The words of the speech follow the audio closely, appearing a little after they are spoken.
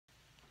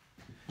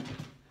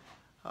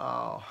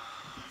Oh,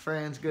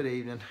 friends, good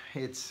evening.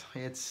 It's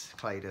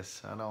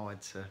Cleetus. I know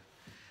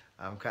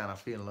I'm kind of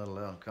feeling a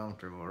little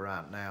uncomfortable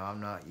right now. I'm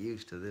not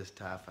used to this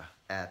type of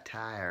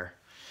attire.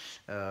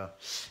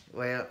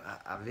 Well,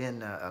 I've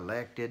been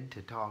elected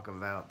to talk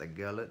about the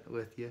gullet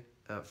with you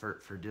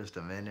for just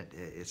a minute.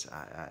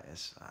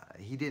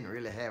 He didn't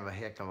really have a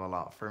heck of a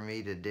lot for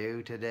me to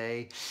do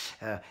today,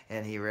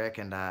 and he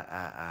reckoned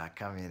I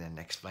come in and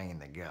explain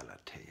the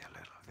gullet to you a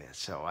little bit.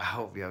 So I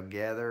hope you'll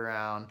gather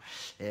around.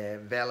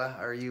 Bella,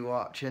 are you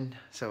watching?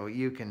 So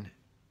you can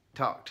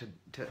talk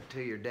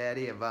to your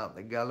daddy about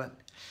the gullet.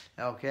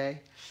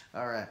 Okay?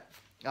 All right.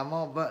 I'm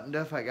all buttoned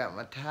up. I got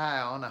my tie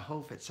on. I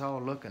hope it's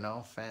all looking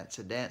all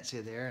fancy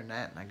dancy there and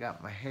that. And I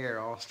got my hair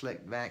all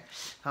slicked back.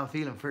 I'm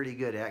feeling pretty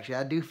good, actually.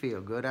 I do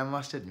feel good, I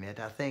must admit.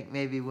 I think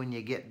maybe when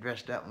you get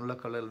dressed up and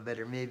look a little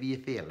better, maybe you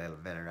feel a little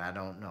better. I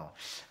don't know.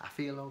 I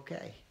feel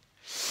okay.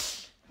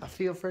 I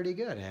feel pretty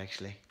good,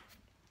 actually.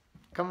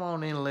 Come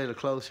on in a little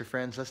closer,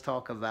 friends. Let's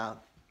talk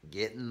about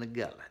getting the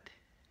gullet.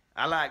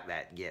 I like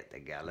that, get the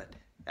gullet.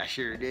 I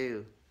sure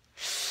do.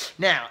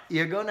 Now,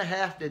 you're going to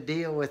have to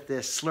deal with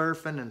this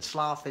slurping and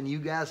sloughing. You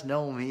guys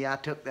know me. I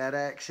took that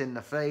axe in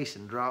the face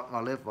and dropped my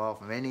lip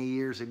off many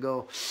years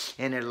ago.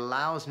 And it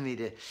allows me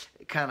to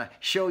kind of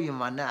show you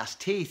my nice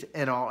teeth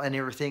and all and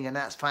everything. And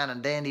that's fine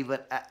and dandy.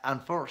 But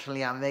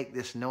unfortunately, I make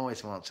this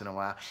noise once in a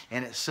while.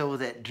 And it's so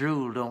that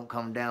drool don't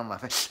come down my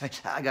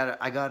face. I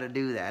gotta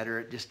do that, or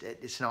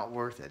it's not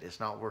worth it. It's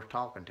not worth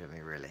talking to me,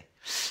 really.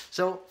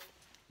 So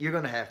you're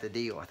going to have to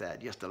deal with that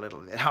just a little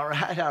bit. All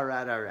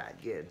right.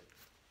 Good.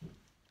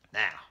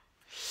 Now,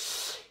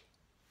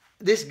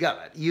 this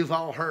gullet, you've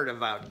all heard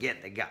about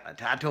getting the gullet.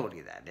 I told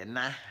you that, didn't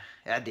I?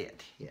 I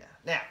did, yeah.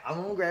 Now, I'm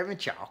going to grab my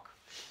chalk.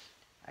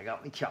 I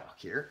got my chalk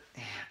here.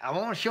 I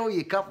want to show you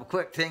a couple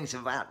quick things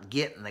about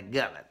getting the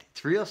gullet.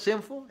 It's real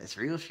simple. It's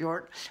real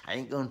short. I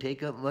ain't going to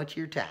take up much of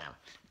your time.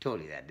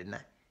 Told you that, didn't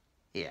I?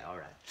 Yeah, all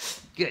right.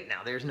 Good.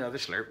 Now, there's another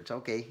slurp. It's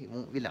okay. It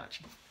won't be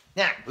lunch.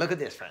 Now, look at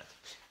this, friends.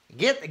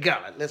 Get the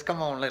gullet. Let's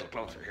come on a little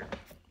closer here.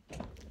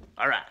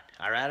 All right.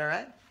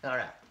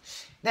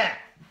 Now,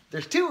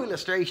 there's two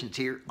illustrations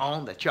here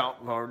on the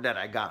chalkboard that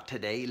I got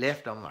today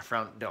left on my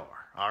front door,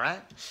 all right?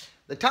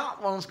 The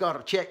top one's got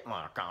a check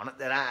mark on it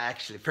that I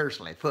actually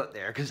personally put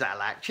there because I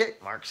like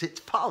check marks. It's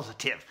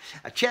positive.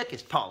 A check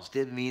is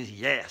positive, means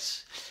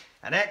yes.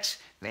 An X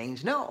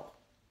means no.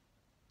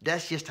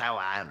 That's just how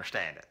I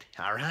understand it,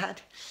 all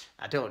right?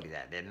 I told you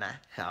that, didn't I?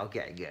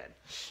 Okay, good.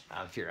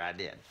 I'm sure I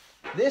did.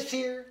 This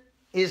here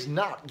is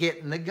not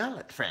getting the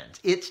gullet, friends.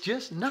 It's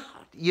just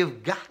not.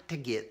 You've got to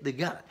get the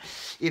gullet.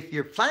 If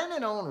you're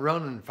planning on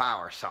running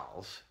power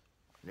saws,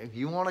 if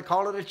you want to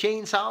call it a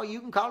chainsaw,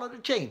 you can call it a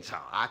chainsaw.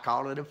 I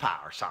call it a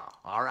power saw,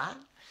 all right?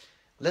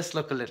 Let's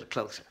look a little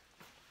closer.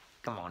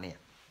 Come on in.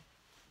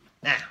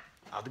 Now,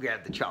 I'll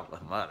grab the chalk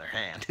with my other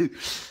hand.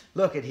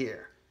 Look at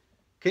here.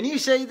 Can you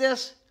see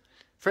this?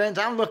 Friends,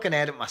 I'm looking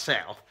at it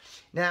myself.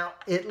 Now,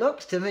 it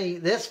looks to me,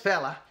 this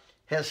fella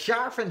has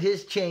sharpened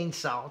his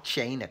chainsaw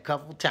chain a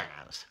couple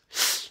times.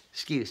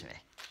 Excuse me.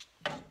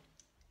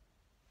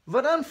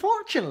 But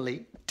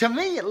unfortunately, to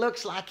me, it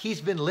looks like he's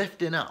been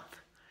lifting up.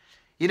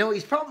 You know,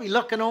 he's probably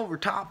looking over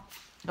top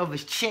of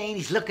his chain.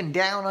 He's looking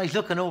down, he's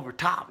looking over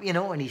top, you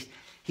know, and he's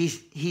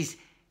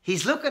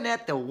looking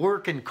at the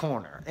working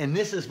corner. And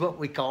this is what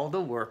we call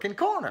the working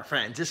corner,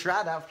 friends. It's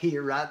right up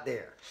here, right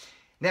there.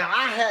 Now,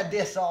 I had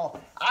this all,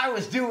 I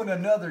was doing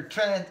another,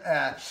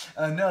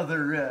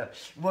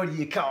 what do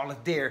you call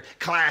it there,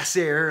 class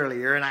there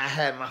earlier, and I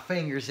had my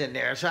fingers in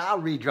there, so I'll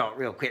redraw it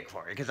real quick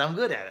for you, because I'm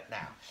good at it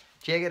now.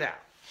 Check it out.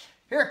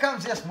 Here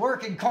comes this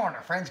working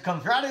corner, friends.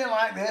 Comes right in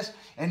like this,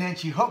 and then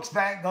she hooks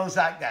back, goes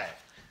like that.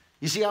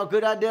 You see how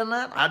good I done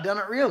that? I done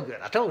it real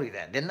good. I told you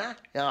that, didn't I?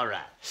 All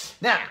right.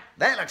 Now,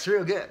 that looks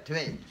real good to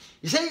me.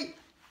 You see,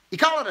 you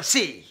call it a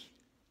C.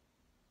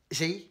 You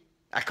see,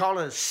 I call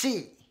it a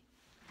C.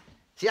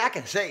 See, I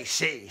can say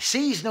C.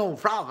 C's no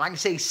problem. I can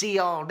say C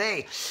all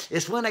day.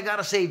 It's when I got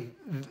to say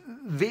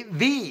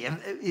V. And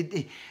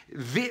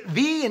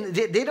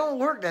they don't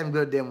work that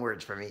good, them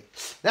words for me.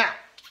 Now,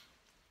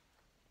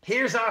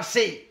 here's our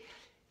C.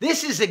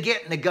 This is a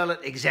getting the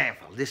gullet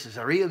example. This is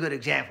a real good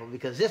example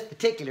because this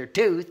particular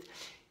tooth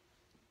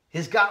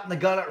has gotten the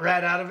gullet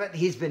right out of it.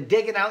 He's been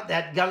digging out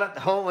that gullet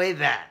the whole way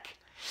back.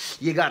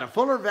 You got to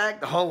pull her back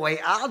the whole way.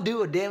 I'll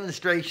do a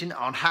demonstration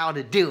on how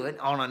to do it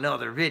on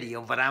another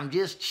video, but I'm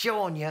just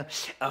showing you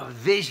a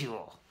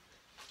visual.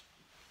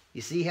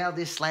 You see how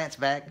this slants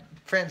back?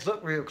 Friends,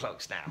 look real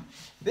close now.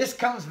 This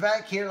comes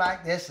back here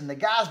like this, and the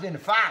guy's been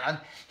filing.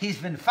 He's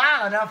been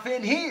filing up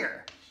in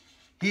here.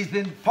 He's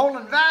been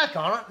pulling back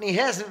on it, and he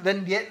hasn't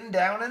been getting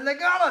down in the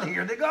gullet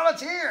here. The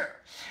gullet's here.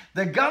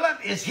 The gullet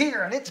is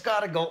here, and it's got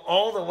to go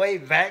all the way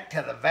back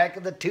to the back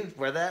of the tooth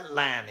where that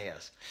line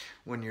is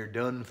when you're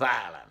done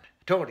filing.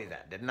 I told you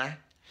that, didn't I?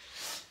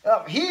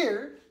 Up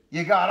here,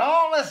 you got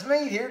all this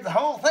meat here. The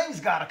whole thing's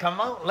got to come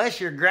out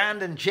unless you're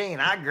grinding chain.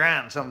 I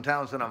grind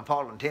sometimes when I'm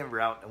hauling timber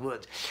out in the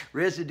woods.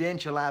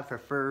 Residential, I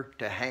prefer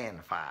to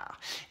hand file.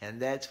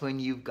 And that's when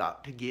you've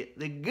got to get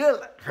the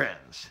gullet,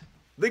 friends.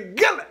 The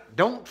gullet.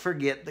 Don't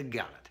forget the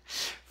gullet.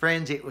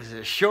 Friends, it was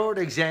a short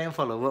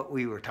example of what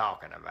we were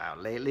talking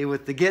about lately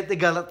with the get the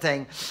gullet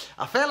thing.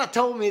 A fella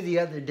told me the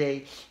other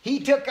day, he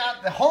took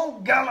out the whole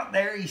gullet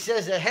there. He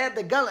says I had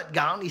the gullet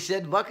gone. He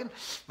said, bucking,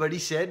 but he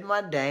said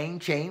my dang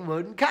chain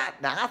wouldn't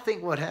cut. Now, I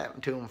think what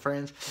happened to him,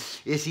 friends,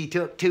 is he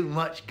took too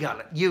much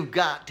gullet. You've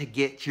got to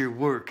get your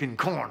working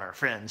corner,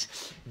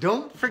 friends.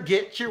 Don't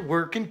forget your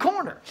working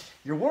corner.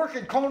 Your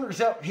working corner's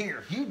up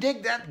here. You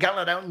dig that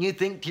gullet out and you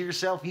think to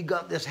yourself, you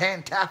got this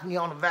hand tapping you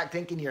on the back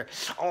thinking you're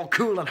all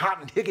cool and hot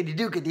and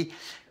hickety-dookity.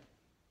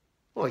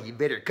 Well, you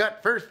better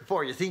cut first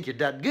before you think you're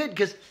done good,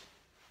 because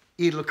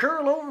it'll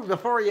curl over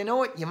before you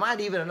know it. You might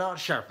even have not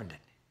sharpened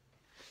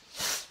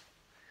it.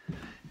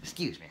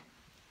 Excuse me.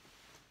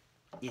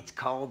 It's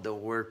called the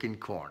working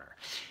corner.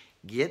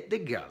 Get the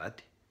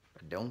gullet,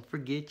 but don't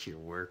forget your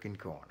working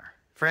corner.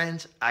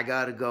 Friends, I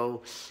gotta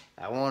go.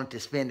 I wanted to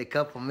spend a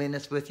couple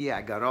minutes with you.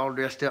 I got all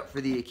dressed up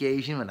for the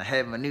occasion and I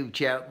have my new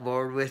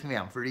chalkboard with me.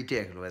 I'm pretty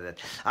tickled with it.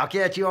 I'll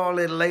catch you all a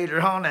little later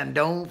on, and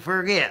don't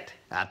forget,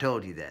 I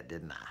told you that,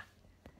 didn't I?